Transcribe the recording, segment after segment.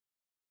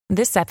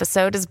This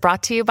episode is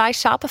brought to you by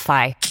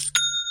Shopify.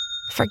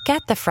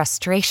 Forget the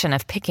frustration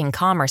of picking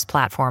commerce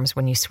platforms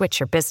when you switch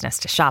your business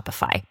to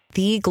Shopify,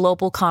 the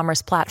global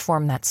commerce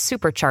platform that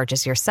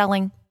supercharges your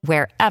selling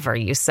wherever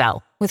you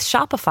sell. With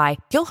Shopify,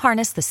 you'll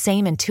harness the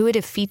same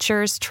intuitive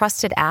features,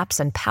 trusted apps,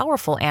 and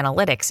powerful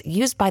analytics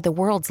used by the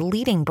world's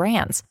leading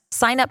brands.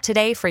 Sign up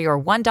today for your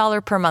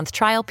 $1 per month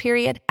trial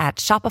period at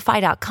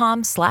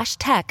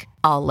shopify.com/tech,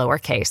 all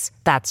lowercase.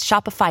 That's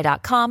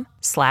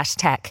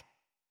shopify.com/tech.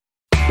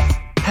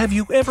 Have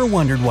you ever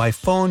wondered why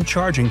phone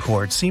charging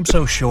cords seem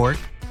so short?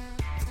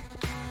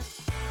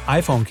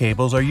 iPhone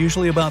cables are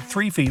usually about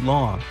 3 feet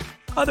long.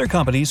 Other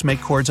companies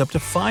make cords up to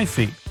 5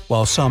 feet,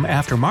 while some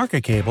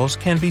aftermarket cables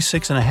can be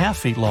 6.5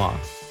 feet long.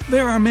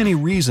 There are many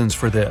reasons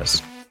for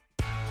this.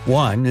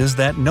 One is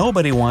that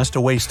nobody wants to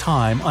waste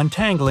time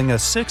untangling a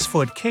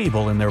 6-foot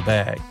cable in their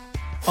bag.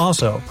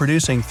 Also,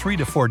 producing 3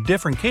 to 4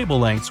 different cable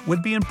lengths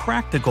would be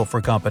impractical for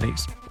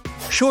companies.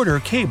 Shorter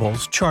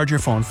cables charge your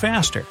phone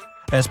faster.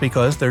 That's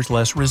because there's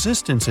less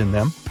resistance in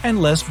them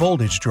and less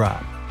voltage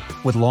drop.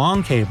 With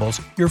long cables,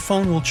 your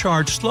phone will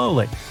charge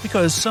slowly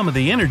because some of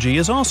the energy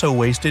is also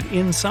wasted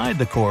inside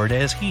the cord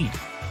as heat.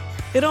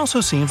 It also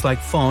seems like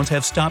phones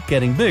have stopped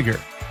getting bigger,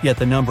 yet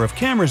the number of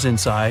cameras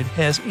inside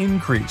has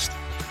increased.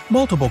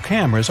 Multiple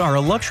cameras are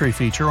a luxury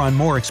feature on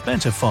more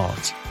expensive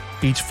phones.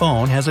 Each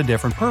phone has a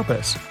different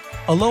purpose.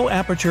 A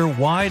low-aperture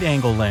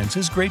wide-angle lens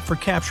is great for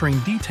capturing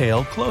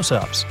detailed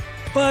close-ups,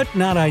 but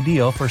not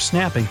ideal for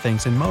snapping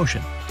things in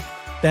motion.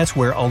 That's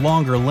where a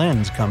longer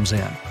lens comes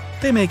in.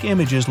 They make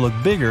images look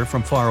bigger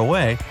from far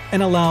away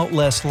and allow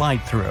less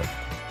light through.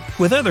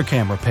 With other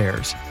camera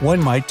pairs,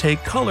 one might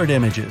take colored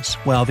images,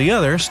 while the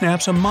other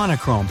snaps a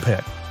monochrome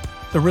pic.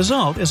 The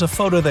result is a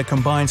photo that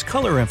combines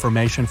color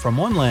information from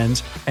one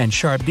lens and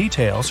sharp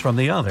details from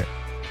the other.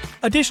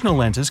 Additional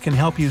lenses can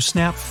help you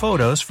snap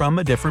photos from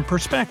a different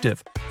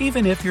perspective,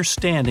 even if you're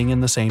standing in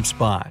the same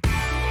spot.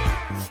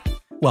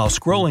 While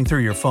scrolling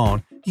through your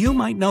phone, you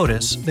might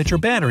notice that your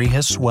battery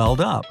has swelled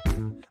up.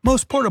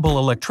 Most portable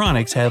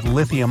electronics have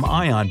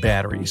lithium-ion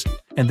batteries,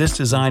 and this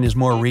design is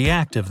more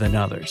reactive than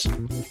others.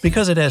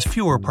 Because it has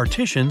fewer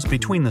partitions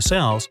between the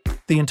cells,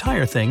 the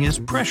entire thing is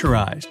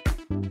pressurized.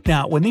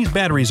 Now, when these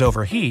batteries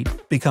overheat,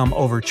 become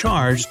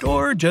overcharged,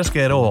 or just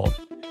get old,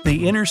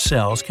 the inner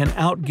cells can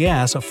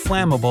outgas a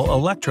flammable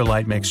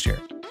electrolyte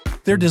mixture.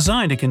 They're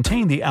designed to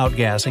contain the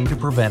outgassing to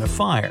prevent a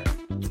fire.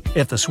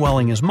 If the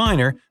swelling is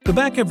minor, the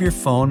back of your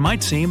phone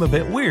might seem a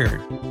bit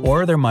weird,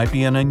 or there might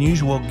be an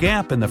unusual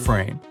gap in the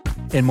frame.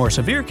 In more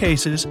severe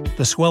cases,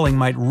 the swelling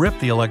might rip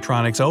the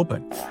electronics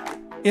open.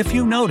 If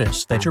you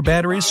notice that your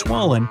battery is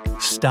swollen,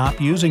 stop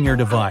using your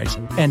device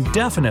and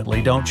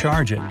definitely don't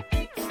charge it.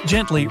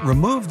 Gently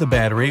remove the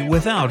battery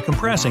without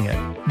compressing it.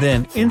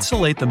 Then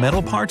insulate the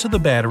metal parts of the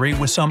battery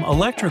with some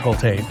electrical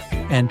tape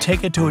and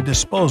take it to a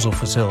disposal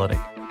facility.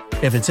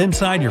 If it's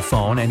inside your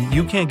phone and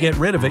you can't get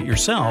rid of it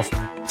yourself,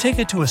 take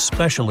it to a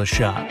specialist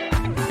shop.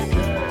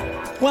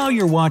 While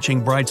you're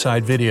watching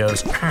Brightside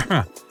videos,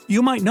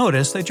 you might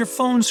notice that your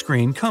phone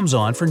screen comes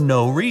on for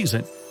no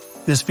reason.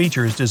 This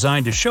feature is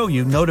designed to show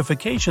you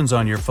notifications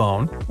on your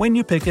phone when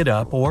you pick it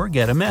up or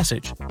get a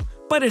message.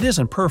 But it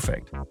isn't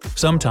perfect.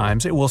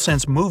 Sometimes it will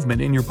sense movement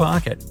in your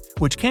pocket,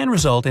 which can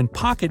result in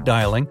pocket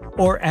dialing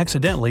or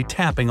accidentally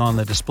tapping on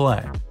the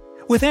display.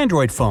 With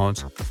Android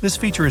phones, this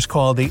feature is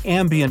called the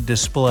ambient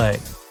display,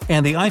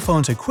 and the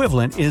iPhone's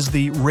equivalent is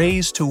the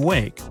raise to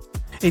wake.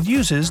 It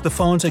uses the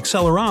phone's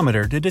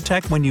accelerometer to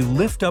detect when you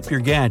lift up your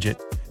gadget,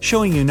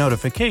 showing you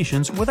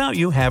notifications without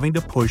you having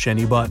to push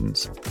any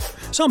buttons.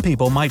 Some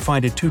people might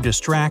find it too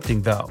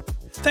distracting, though.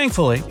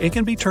 Thankfully, it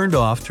can be turned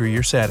off through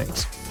your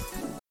settings.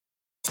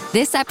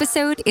 This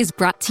episode is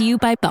brought to you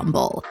by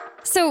Bumble.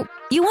 So,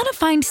 you want to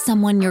find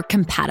someone you're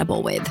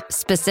compatible with,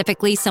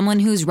 specifically someone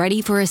who's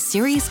ready for a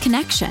serious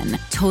connection,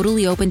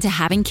 totally open to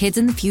having kids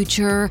in the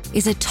future,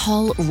 is a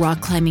tall,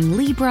 rock-climbing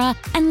Libra,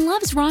 and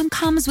loves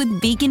rom-coms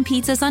with vegan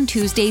pizzas on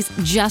Tuesdays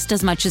just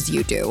as much as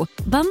you do.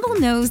 Bumble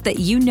knows that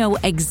you know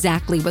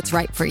exactly what's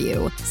right for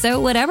you. So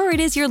whatever it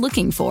is you're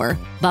looking for,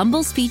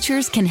 Bumble's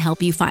features can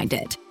help you find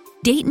it.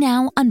 Date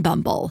now on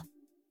Bumble.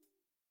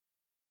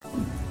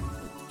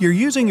 You're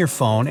using your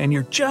phone and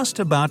you're just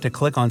about to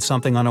click on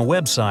something on a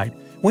website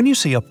when you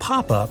see a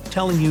pop-up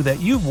telling you that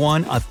you've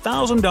won a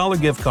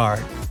 $1,000 gift card.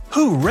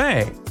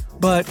 Hooray!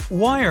 But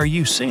why are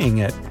you seeing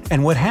it,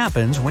 and what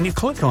happens when you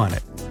click on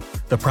it?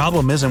 The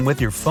problem isn't with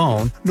your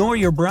phone nor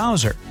your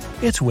browser,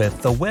 it's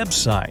with the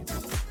website.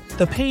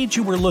 The page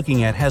you were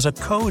looking at has a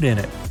code in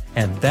it,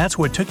 and that's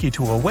what took you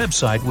to a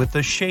website with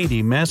the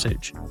shady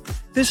message.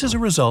 This is a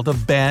result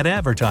of bad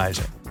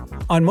advertising.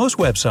 On most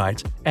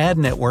websites, ad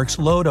networks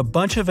load a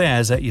bunch of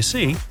ads that you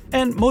see,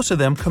 and most of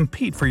them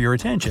compete for your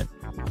attention.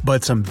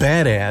 But some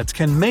bad ads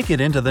can make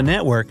it into the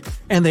network,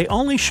 and they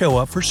only show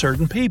up for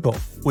certain people,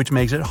 which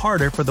makes it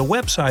harder for the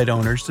website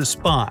owners to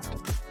spot.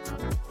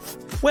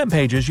 Web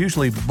pages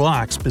usually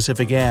block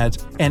specific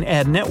ads, and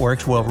ad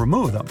networks will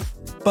remove them.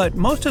 But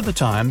most of the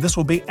time, this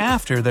will be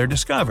after they're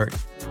discovered.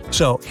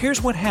 So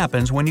here's what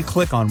happens when you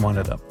click on one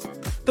of them.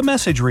 The The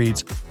message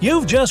reads,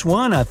 "You've just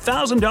won a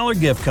 $1,000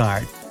 gift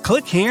card.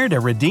 Click here to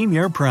redeem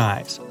your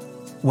prize."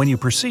 When you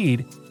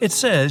proceed, it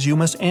says you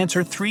must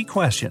answer 3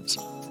 questions.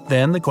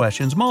 Then the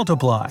questions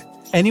multiply,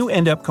 and you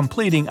end up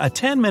completing a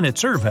 10-minute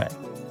survey.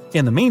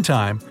 In the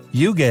meantime,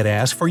 you get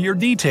asked for your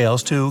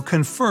details to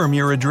confirm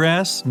your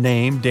address,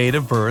 name, date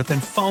of birth,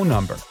 and phone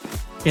number.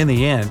 In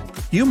the end,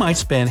 you might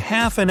spend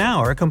half an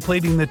hour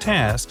completing the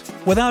task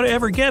without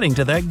ever getting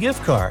to that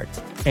gift card,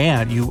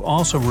 and you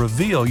also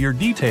reveal your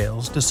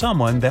details to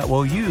someone that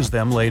will use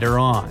them later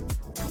on.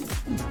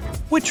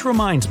 Which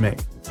reminds me,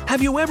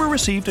 have you ever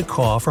received a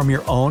call from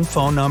your own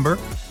phone number?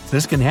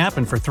 This can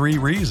happen for 3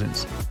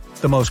 reasons.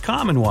 The most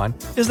common one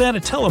is that a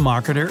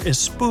telemarketer is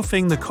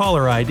spoofing the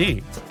caller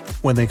ID.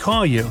 When they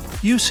call you,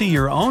 you see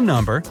your own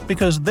number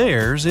because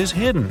theirs is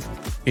hidden.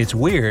 It's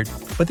weird,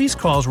 but these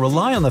calls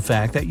rely on the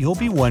fact that you'll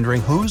be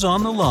wondering who's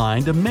on the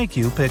line to make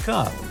you pick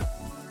up.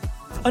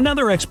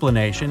 Another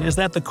explanation is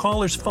that the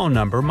caller's phone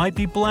number might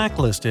be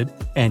blacklisted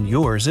and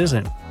yours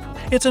isn't.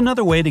 It's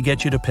another way to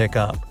get you to pick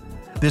up.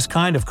 This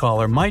kind of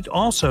caller might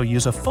also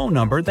use a phone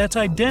number that's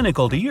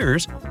identical to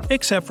yours,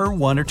 except for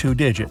 1 or 2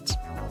 digits.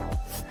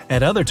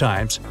 At other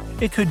times,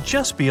 it could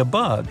just be a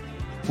bug.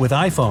 With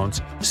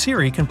iPhones,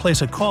 Siri can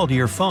place a call to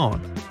your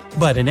phone.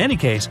 But in any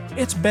case,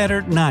 it's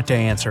better not to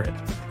answer it.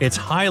 It's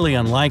highly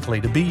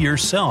unlikely to be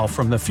yourself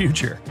from the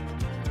future.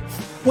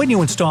 When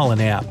you install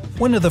an app,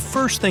 one of the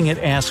first things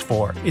it asks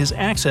for is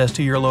access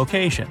to your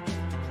location.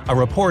 A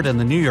report in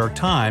the New York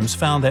Times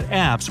found that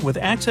apps with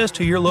access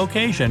to your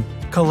location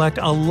collect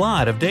a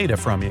lot of data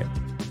from you.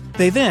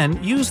 They then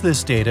use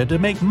this data to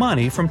make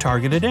money from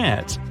targeted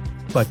ads.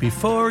 But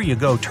before you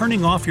go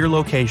turning off your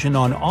location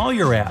on all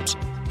your apps,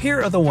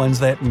 here are the ones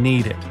that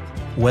need it: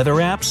 weather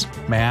apps,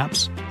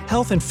 maps,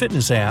 health and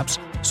fitness apps,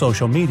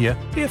 social media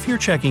if you're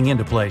checking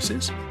into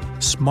places,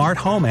 smart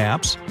home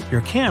apps,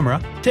 your camera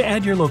to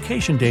add your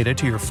location data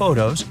to your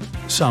photos,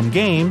 some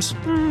games,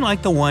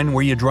 like the one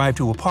where you drive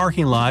to a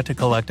parking lot to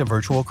collect a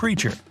virtual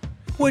creature.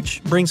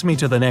 Which brings me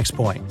to the next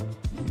point.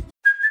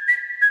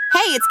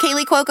 Hey, it's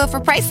Kaylee Cuoco for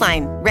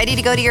Priceline. Ready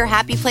to go to your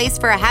happy place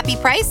for a happy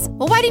price?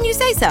 Well, why didn't you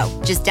say so?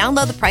 Just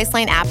download the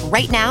Priceline app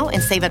right now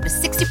and save up to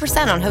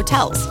 60% on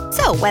hotels.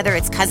 So whether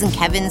it's Cousin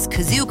Kevin's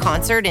Kazoo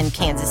Concert in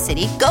Kansas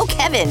City, go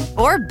Kevin,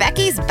 or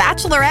Becky's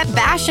Bachelorette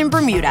Bash in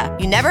Bermuda,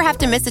 you never have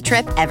to miss a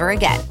trip ever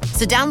again.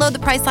 So download the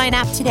Priceline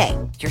app today.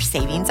 Your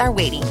savings are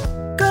waiting.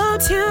 Go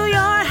to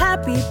your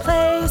happy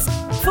place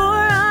for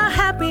a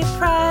happy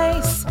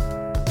price.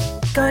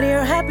 Go to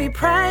your happy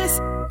price,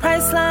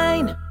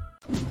 Priceline.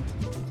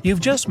 You've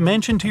just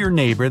mentioned to your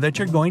neighbor that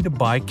you're going to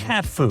buy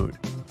cat food.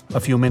 A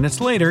few minutes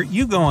later,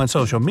 you go on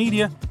social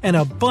media and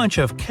a bunch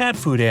of cat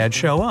food ads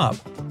show up.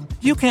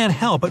 You can't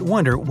help but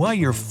wonder why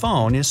your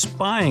phone is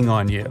spying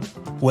on you.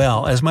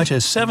 Well, as much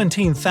as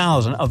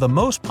 17,000 of the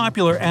most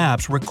popular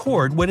apps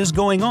record what is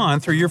going on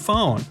through your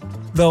phone.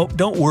 Though,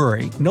 don't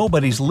worry,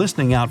 nobody's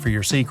listening out for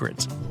your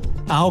secrets.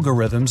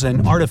 Algorithms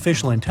and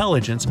artificial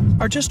intelligence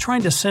are just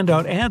trying to send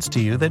out ads to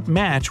you that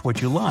match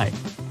what you like.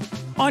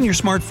 On your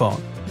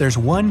smartphone, there's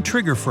one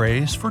trigger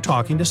phrase for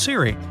talking to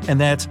Siri, and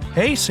that's,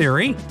 "Hey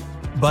Siri."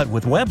 But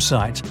with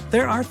websites,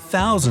 there are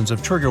thousands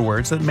of trigger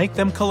words that make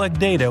them collect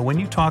data when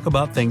you talk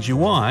about things you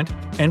want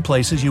and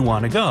places you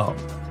want to go.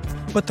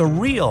 But the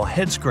real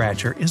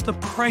head-scratcher is the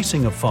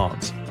pricing of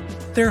phones.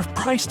 Their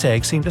price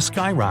tags seem to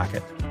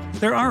skyrocket.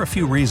 There are a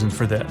few reasons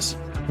for this.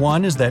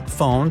 One is that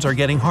phones are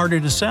getting harder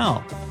to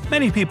sell.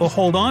 Many people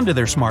hold on to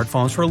their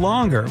smartphones for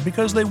longer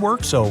because they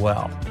work so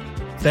well.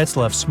 That's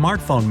left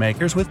smartphone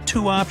makers with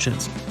 2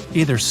 options: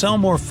 either sell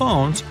more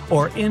phones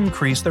or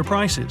increase their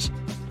prices.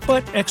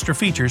 But extra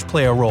features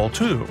play a role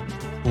too.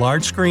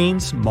 Large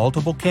screens,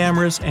 multiple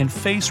cameras, and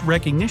face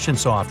recognition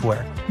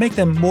software make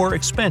them more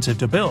expensive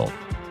to build.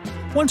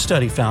 One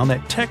study found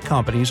that tech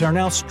companies are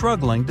now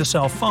struggling to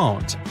sell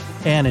phones,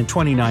 and in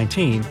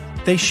 2019,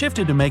 they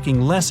shifted to making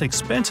less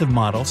expensive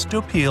models to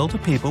appeal to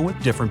people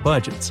with different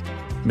budgets.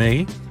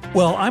 Me?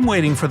 Well, I'm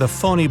waiting for the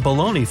phony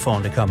baloney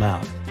phone to come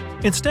out.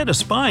 Instead of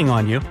spying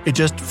on you, it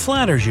just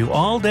flatters you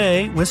all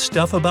day with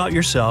stuff about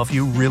yourself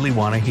you really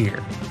want to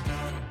hear.